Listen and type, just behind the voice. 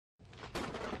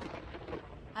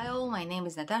Hi all, my name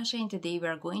is Natasha and today we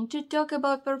are going to talk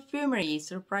about perfumery.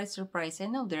 Surprise, surprise. I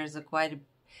know there's quite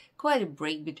a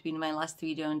break between my last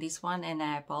video and this one, and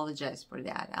I apologize for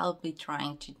that. I'll be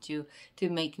trying to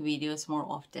make videos more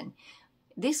often.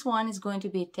 This one is going to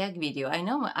be a tech video. I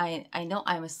know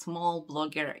I'm a small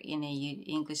blogger in a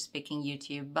English speaking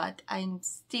YouTube, but I'm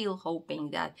still hoping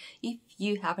that if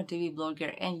you happen to be a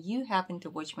blogger and you happen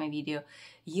to watch my video,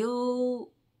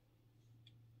 you'll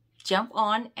jump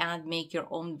on and make your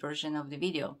own version of the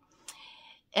video.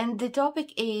 And the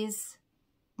topic is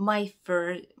you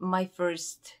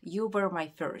were my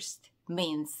first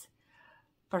means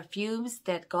perfumes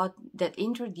that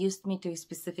introduced me to a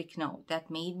specific note, that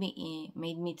made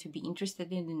me to be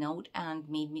interested in the note and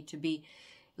made me to be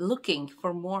looking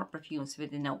for more perfumes with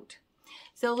the note.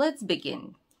 So let's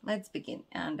begin.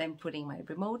 And I'm putting my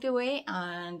remote away,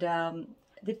 and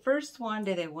the first one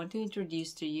that I want to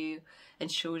introduce to you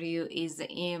and show you is the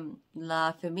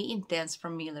La Fumee Intense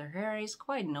from Mugler Her. Is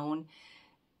quite known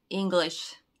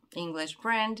English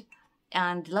brand,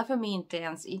 and La Fumee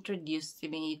Intense introduced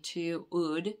me to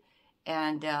oud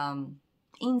and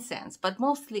incense, but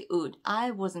mostly oud.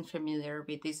 I wasn't familiar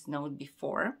with this note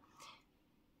before,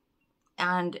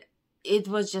 and it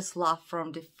was just love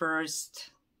from the first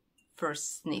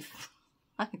sniff.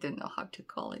 I don't know how to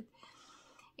call it.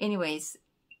 Anyways,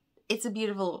 it's a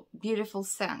beautiful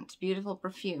scent, beautiful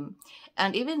perfume.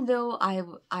 And even though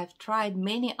I've tried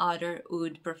many other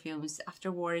oud perfumes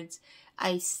afterwards,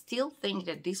 I still think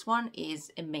that this one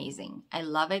is amazing. I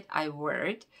love it. I wear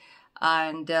it,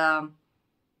 and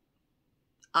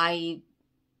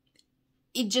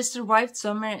it just survived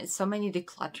so many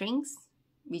declutterings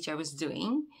which I was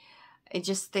doing. It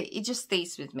just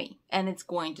stays with me, and it's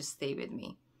going to stay with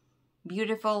me.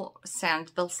 Beautiful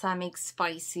scent, balsamic,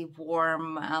 spicy,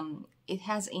 warm. It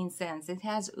has incense, it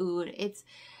has oud. It's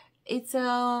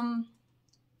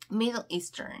Middle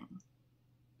Eastern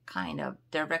kind of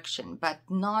direction, but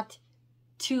not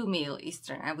too Middle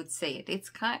Eastern, I would say it.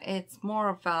 It's more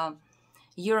of a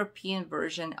European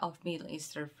version of Middle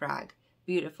Eastern frag.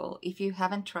 Beautiful. If you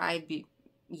haven't tried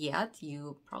yet,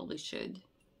 you probably should.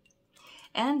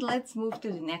 And let's move to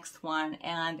the next one,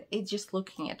 and it's just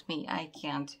looking at me. I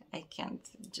cannot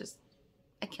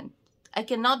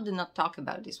do not talk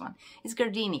about this one. It's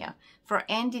Gardenia for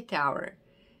Andy Tower.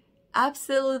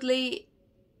 Absolutely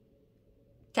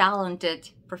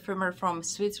talented perfumer from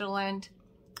Switzerland.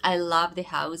 I love the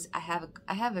house. I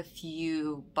have a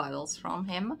few bottles from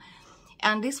him,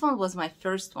 and this one was my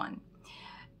first one.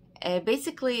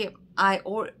 Basically,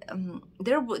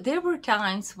 there were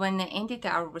times when Andy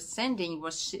Tower was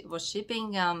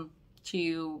shipping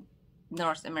to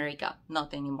North America.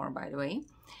 Not anymore, by the way.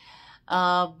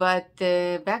 But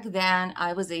back then,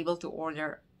 I was able to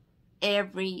order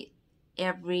every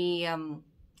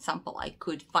sample I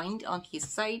could find on his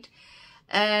site.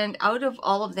 And out of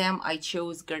all of them, I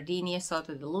chose Gardenia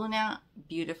Sotto di Luna.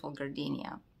 Beautiful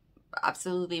Gardenia.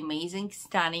 Absolutely amazing,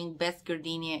 stunning, best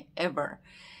Gardenia ever.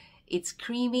 It's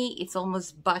creamy, it's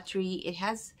almost buttery. It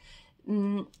has,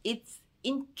 it's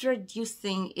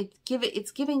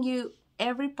giving you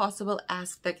every possible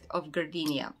aspect of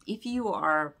Gardenia. If you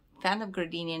are a fan of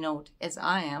Gardenia note, as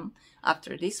I am,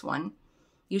 after this one,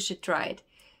 you should try it.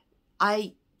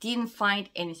 I didn't find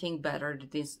anything better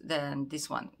than this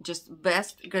one. Just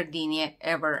best Gardenia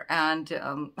ever, and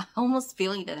I'm almost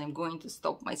feeling that I'm going to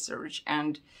stop my search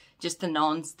and just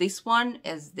announce this one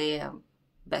as the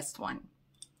best one.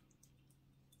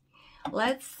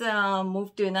 Let's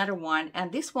move to another one,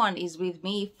 and this one is with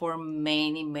me for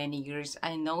many years.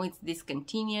 I know it's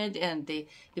discontinued, and the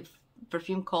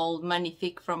perfume called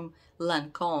Magnifique from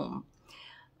Lancome.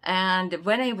 And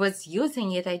when I was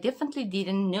using it, I definitely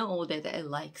didn't know that I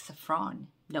like saffron.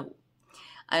 No,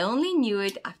 I only knew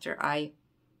it after I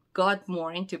got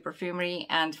more into perfumery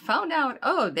and found out,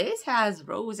 oh, this has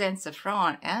rose and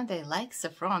saffron, and I like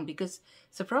saffron because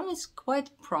saffron is quite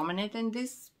prominent in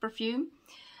this perfume.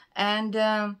 And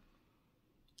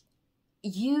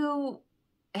you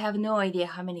have no idea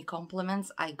how many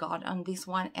compliments I got on this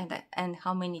one, and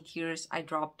how many tears I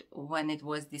dropped when it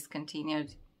was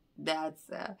discontinued. That's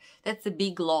a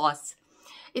big loss.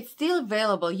 It's still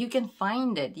available. You can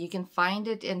find it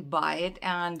and buy it,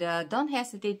 and don't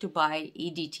hesitate to buy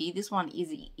EDT. This one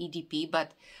is EDP,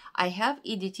 but I have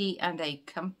EDT and I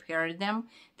compared them.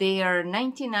 They are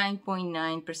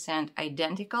 99.9%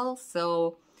 identical,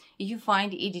 so if you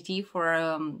find EDT for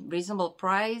a reasonable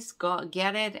price, go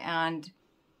get it, and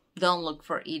don't look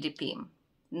for EDP.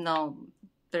 No,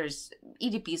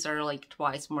 EDPs are like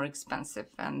twice more expensive,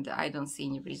 and I don't see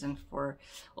any reason for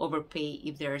overpay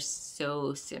if they're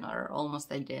so similar,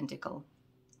 almost identical.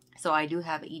 So I do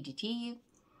have EDT,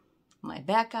 my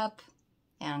backup,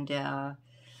 and I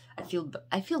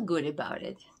feel good about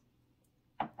it.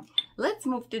 Let's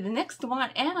move to the next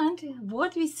one, and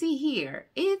what we see here,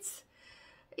 it's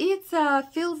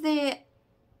Fille de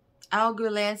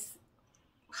Aiguilles.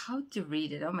 How to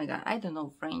read it? Oh my god, I don't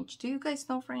know French. Do you guys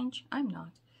know French? I'm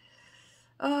not.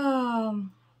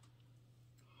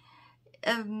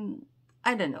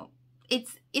 I don't know.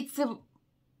 It's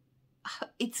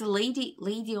a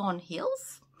lady on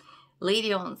heels,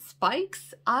 lady on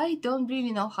spikes. I don't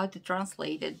really know how to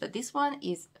translate it, but this one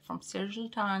is from Serge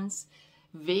Lutens,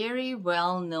 very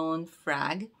well-known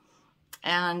frag,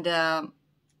 and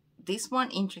this one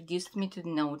introduced me to the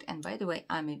note. And by the way,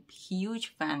 I'm a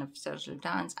huge fan of Serge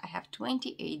Lutens. I have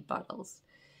 28 bottles.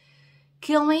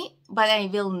 Kill me, but I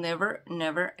will never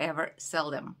ever sell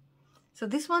them. So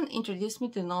this one introduced me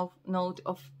to the note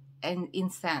of an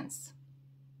incense.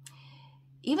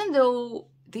 Even though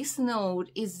this note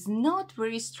is not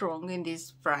very strong in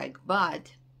this frag,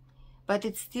 but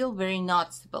it's still very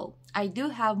noticeable. I do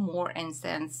have more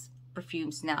incense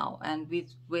perfumes now, and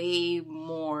with way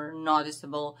more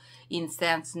noticeable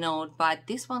incense note, but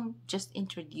this one just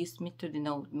introduced me to the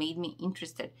note, made me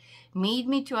interested, made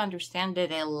me to understand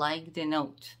that I like the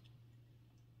note.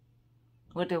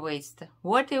 What a waste.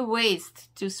 What a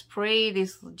waste to spray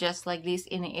this just like this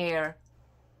in the air.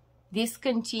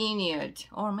 Discontinued.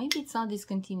 Or maybe it's not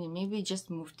discontinued, maybe it just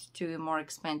moved to a more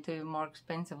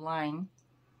expensive line.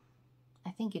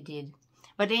 I think it did.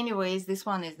 But anyways, this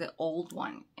one is the old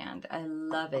one, and I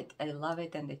love it. I love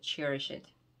it, and I cherish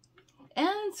it.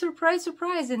 And surprise,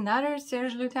 surprise, another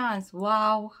Serge Lutens.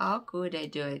 Wow, how could I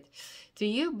do it to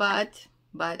you? But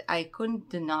I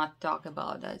couldn't not talk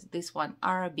about this one,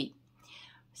 Arabie.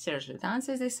 Serge Lutens,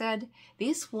 as I said,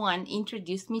 this one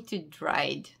introduced me to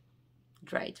dried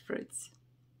fruits,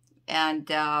 and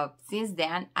since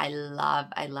then I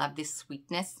love this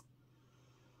sweetness,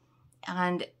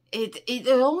 and it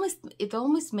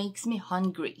almost makes me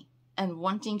hungry and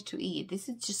wanting to eat. This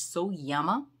is just so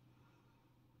yummy.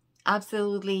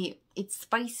 Absolutely, it's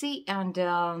spicy and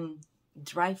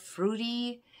dry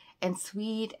fruity and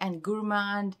sweet and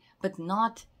gourmand, but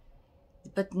not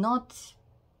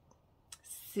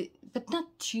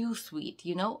too sweet,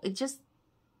 you know. It just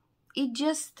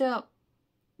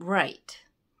right.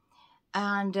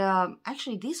 And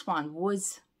actually this one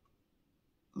was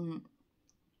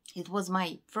it was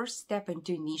my first step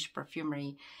into niche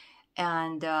perfumery,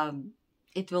 and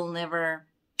it will never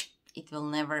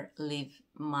leave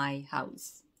my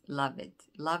house. Love it.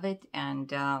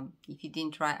 And if you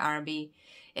didn't try Arabie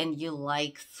and you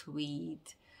like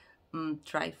sweet,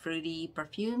 dry fruity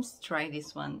perfumes, try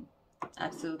this one.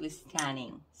 Absolutely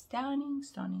stunning.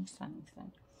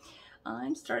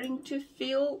 I'm starting to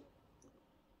feel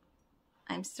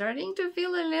a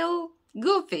little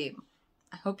goofy.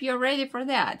 I hope you're ready for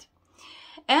that.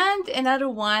 And another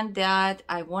one that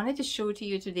I wanted to show to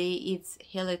you today is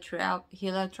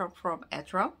Heliotrope from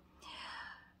Etro.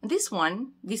 This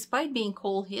one, despite being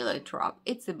called Heliotrope,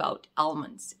 it's about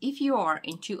almonds. If you are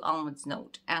into almonds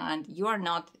note and you are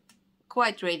not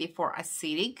quite ready for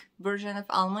acidic version of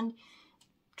almond,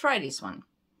 try this one.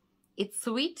 It's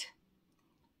sweet,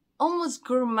 almost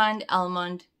gourmand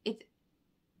almond.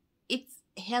 It's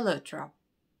Heliotrope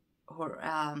or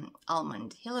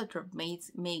almond. Heliotrope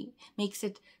makes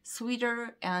it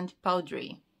sweeter and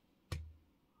powdery,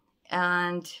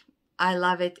 and I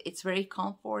love it. It's very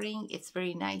comforting, it's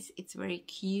very nice, it's very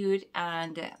cute,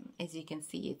 and as you can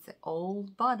see, it's an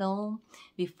old bottle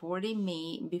before they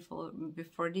did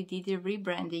the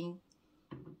rebranding.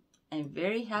 I'm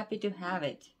very happy to have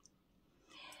it.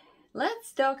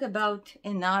 Let's talk about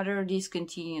another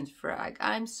discontinued frag.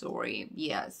 I'm sorry,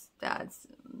 yes,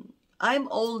 I'm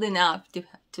old enough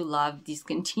to love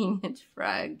discontinued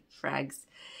frags.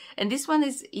 And this one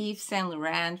is Yves Saint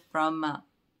Laurent from,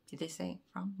 did I say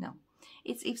from? No.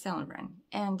 It's Yves Saint Laurent.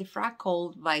 And the frag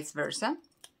called Vice Versa.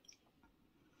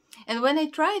 And when I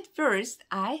tried first,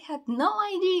 I had no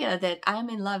idea that I'm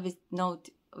in love with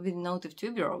note of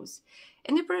Tubereuse.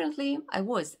 And apparently I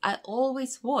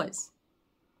always was.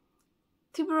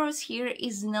 Tubereuse here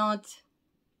is not,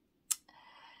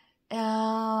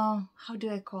 how do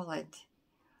I call it?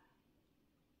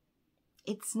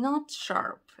 It's not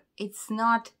sharp. It's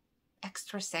not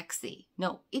extra sexy.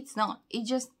 No, it's not. It's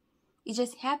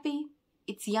just happy.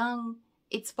 It's young.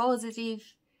 It's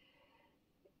positive.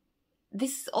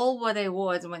 This is all what I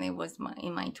was when I was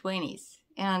in my 20s.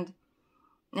 And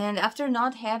after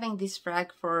not having this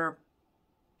frag for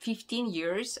 15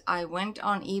 years, I went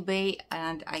on eBay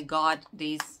and I got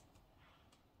this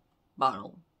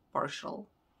bottle, partial,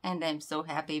 and I'm so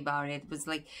happy about it.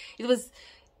 It was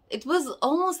it was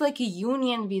almost like a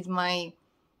union with my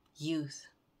youth.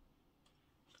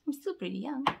 I'm still pretty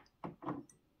young.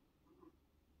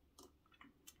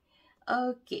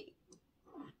 Okay,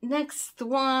 next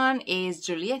one is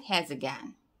Juliette has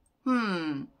again.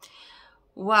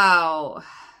 Wow,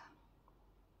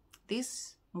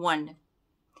 this one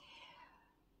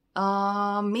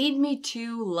made me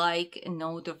to like a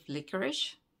note of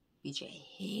licorice, which I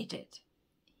hated.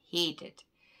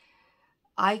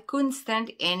 I couldn't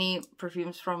stand any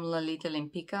perfumes from Lolita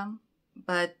Olympica,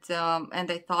 but and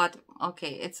I thought,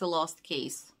 okay, it's a lost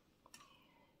case.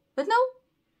 But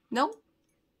no,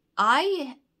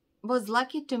 I was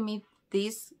lucky to meet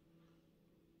this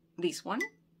one,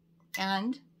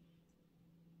 and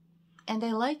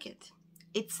I like it.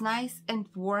 It's nice and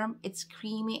warm, it's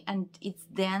creamy, and it's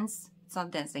dense. It's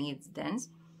not dancing, it's dense.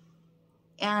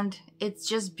 And it's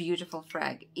just beautiful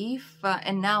frag.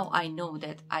 And now I know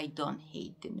that I don't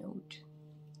hate the note.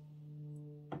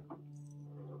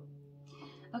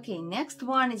 Okay, next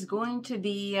one is going to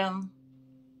be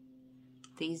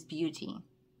this beauty.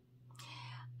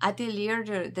 Atelier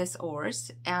des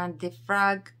Ors, and the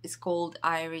frag is called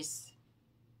Iris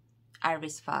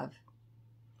Fave.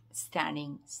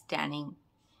 Stunning.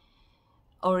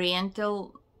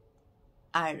 Oriental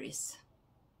iris.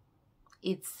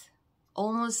 It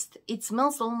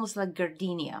smells almost like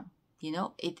gardenia, you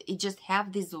know. It just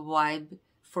have this vibe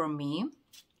for me,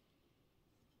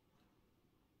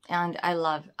 and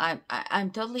I'm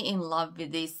totally in love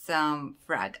with this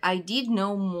frag. I did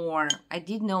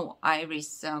know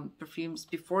iris perfumes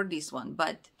before this one,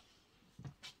 but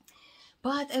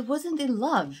I wasn't in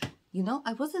love, you know.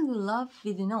 I wasn't in love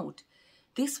with the note.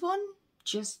 This one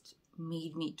just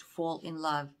made me to fall in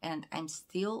love, and I'm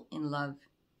still in love.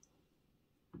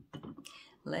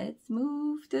 Let's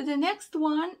move to the next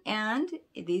one, and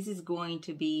this is going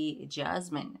to be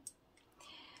jasmine.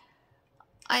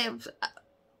 I have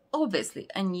obviously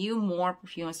I knew more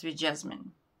perfumes with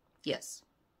jasmine, yes,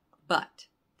 but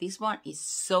this one is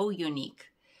so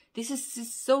unique. This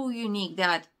is so unique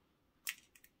that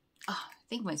I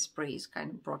think my spray is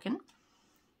kind of broken,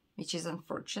 which is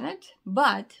unfortunate,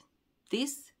 but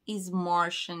this is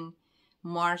Martian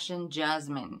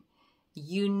jasmine,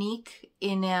 unique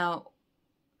in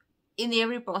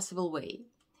every possible way.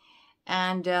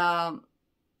 And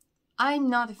I'm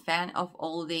not a fan of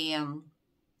all the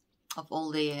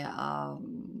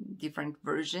different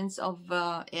versions of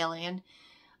Alien.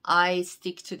 I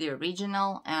stick to the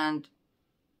original, and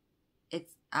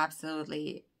it's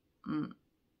absolutely,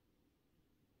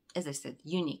 as I said,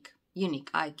 unique.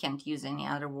 I can't use any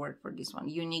other word for this one.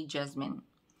 Unique jasmine.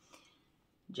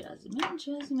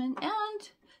 And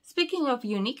speaking of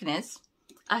uniqueness,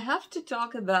 I have to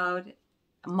talk about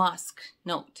musk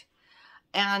note.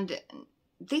 And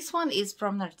this one is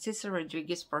from Narciso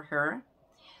Rodriguez Her.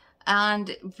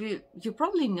 And you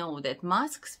probably know that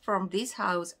musks from this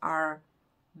house are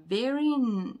very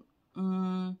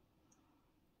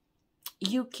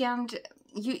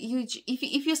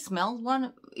if you smell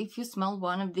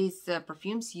one of these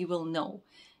perfumes, you will know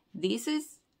this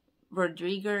is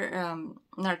Rodriguez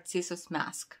Narcisso's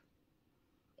mask.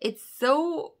 It's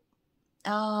so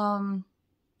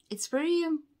it's very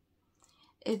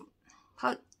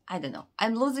I don't know,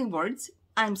 I'm losing words.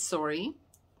 I'm sorry,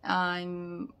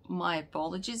 my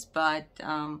apologies, but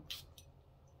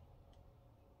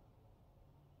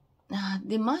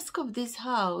the mask of this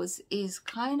house is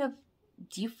kind of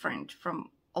different from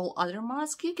all other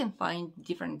masks. You can find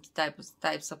different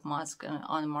types of mask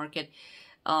on the market,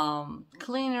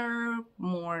 cleaner,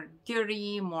 more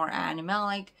dirty, more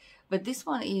animalic, but this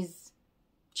one is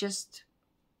just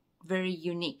very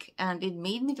unique, and it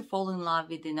made me to fall in love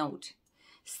with the note.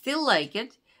 Still like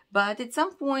it, but at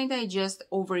some point I just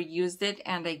overused it,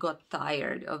 and I got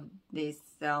tired of this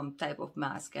type of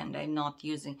mask, and I'm not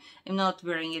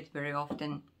wearing it very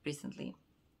often recently.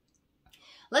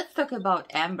 Let's talk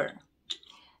about Ambre.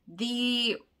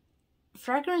 The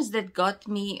fragrance that got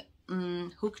me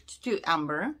hooked to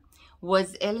Ambre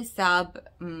was Elisab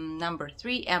number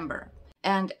 3 Ambre,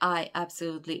 and I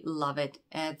absolutely love it.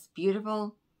 It's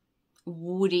beautiful,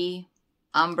 woody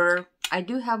amber. I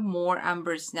do have more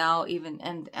ambers now,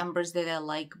 and ambers that I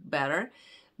like better,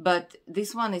 but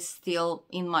this one is still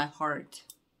in my heart.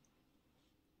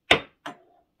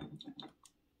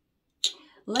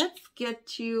 Let's get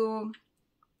to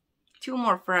 2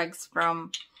 more frags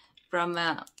from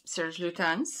Serge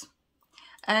Lutens,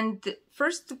 and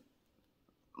first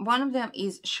one of them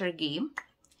is Chergie,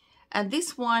 and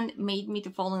this one made me to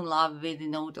fall in love with the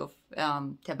note of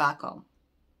tobacco.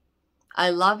 I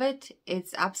love it.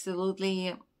 It's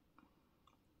absolutely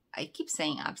I keep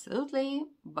saying absolutely,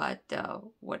 but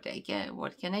what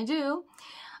can I do?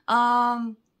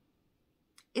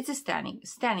 It's a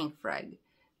stunning frag.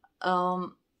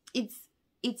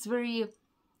 It's very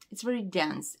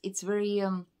dense. It's very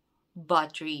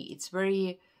buttery. It's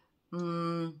very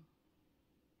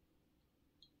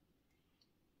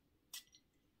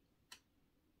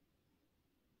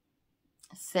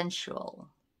sensual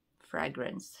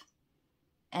fragrance.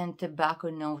 And tobacco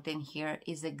note in here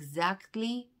is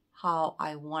exactly how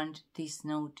I want this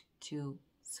note to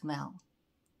smell.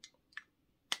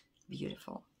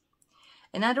 Beautiful.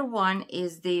 Another one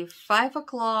is the 5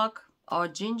 o'clock or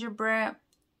Gingembre,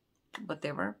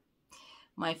 whatever.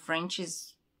 My French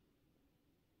is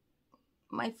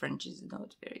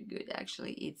not very good,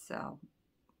 actually. It's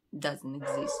doesn't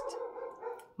exist.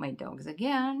 My dogs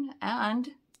again,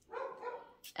 and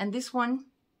this one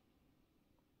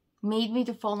made me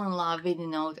to fall in love with the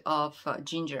note of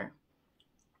ginger.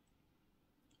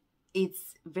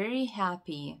 It's very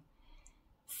happy,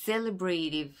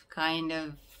 celebrative kind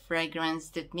of fragrance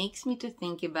that makes me to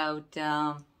think about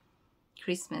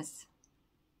Christmas.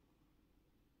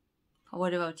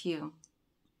 What about you?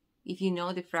 If you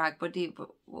know the frag, what do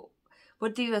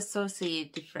you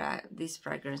associate this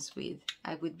fragrance with?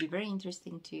 I would be very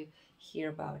interesting to hear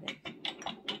about it.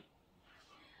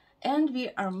 And we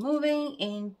are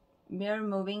moving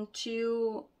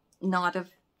to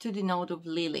the note of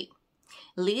lily.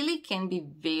 Lily can be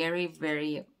very,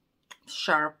 very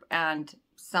sharp and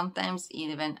sometimes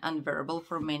even unbearable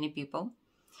for many people.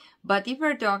 But if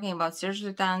we're talking about Serge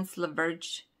Lutens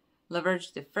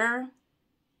Her,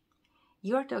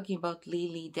 you are talking about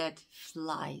lily that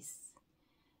flies,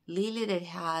 lily that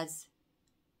has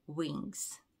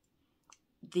wings.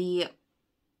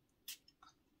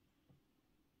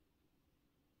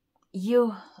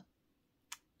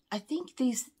 I think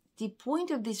the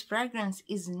point of this fragrance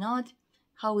is not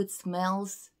how it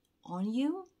smells on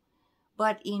you,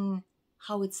 but in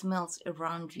how it smells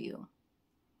around you.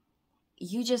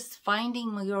 You just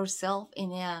finding yourself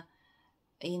in a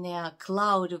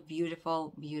cloud of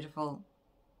beautiful, beautiful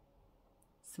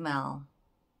smell,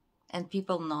 and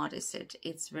people notice it.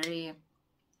 It's very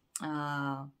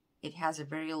it has a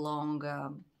very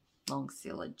long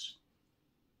sillage.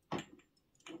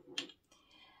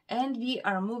 And we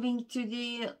are moving to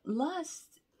the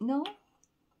last, not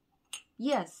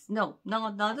the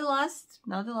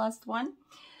last one.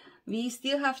 We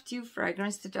still have two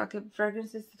fragrances to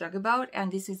talk about,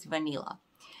 and this is vanilla.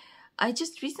 I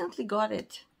just recently got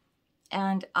it,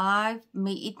 and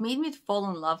it made me fall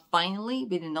in love finally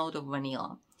with the note of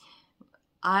vanilla.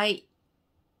 I'm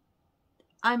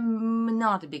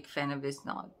not a big fan of this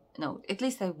note. No, at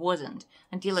least I wasn't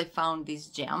until I found this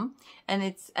gem, and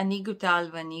it's Annick Goutal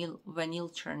Vanille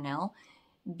Charnelle.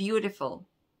 Beautiful,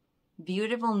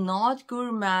 not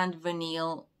gourmand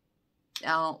vanille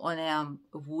on a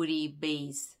woody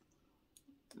base.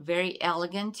 Very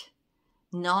elegant,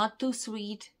 not too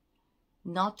sweet,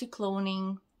 not too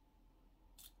cloning.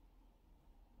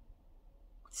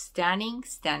 Stunning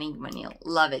vanille.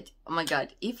 Love it. Oh my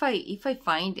god, if I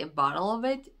find a bottle of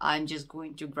it, I'm just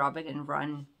going to grab it and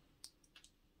run.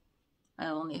 I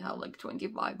only have like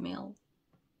 25 ml.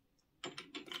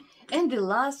 And the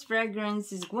last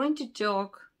fragrance is going to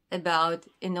talk about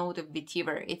a note of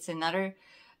vetiver. It's another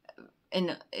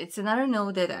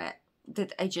note that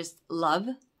I just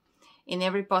love in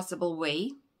every possible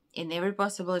way, in every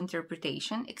possible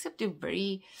interpretation, except the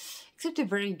very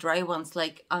dry ones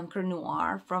like Encre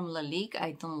Noir from Lalique.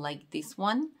 I don't like this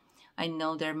one. I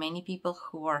know there are many people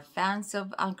who are fans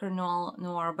of Encre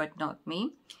Noir, but not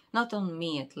me. Not on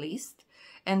me, at least.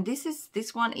 And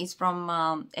this one is from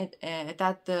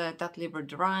Atelier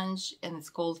d'Orange, and it's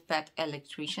called Fat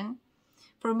Electrician.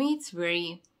 For me, it's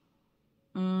very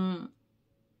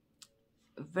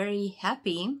very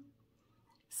happy,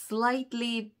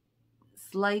 slightly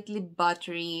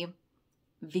buttery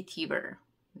vetiver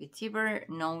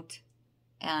note.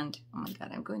 And oh my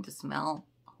god, I'm going to smell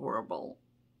horrible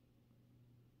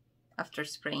after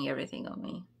spraying everything on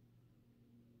me.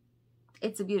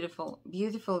 It's a beautiful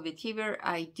vetiver.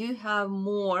 I do have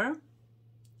more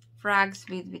frags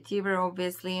with vetiver,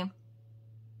 obviously,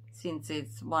 since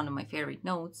it's one of my favorite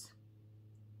notes.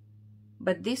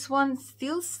 But this one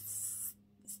still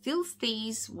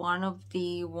stays one of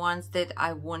the ones that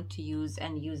I want to use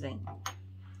and using.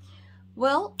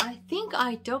 Well, I think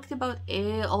I talked about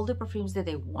all the perfumes that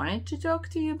I wanted to talk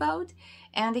to you about.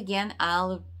 And again,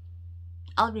 I'll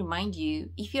remind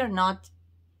you, if you're not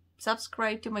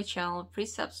subscribed to my channel,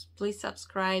 please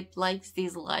subscribe. Likes,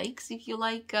 dislikes, if you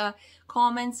like,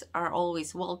 comments are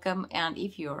always welcome. And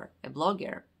if you're a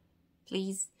blogger,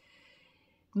 please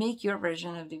make your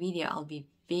version of the video. I'll be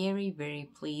very, very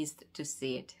pleased to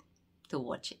see it, to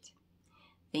watch it.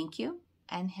 Thank you,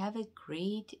 and have a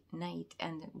great night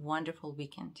and wonderful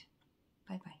weekend.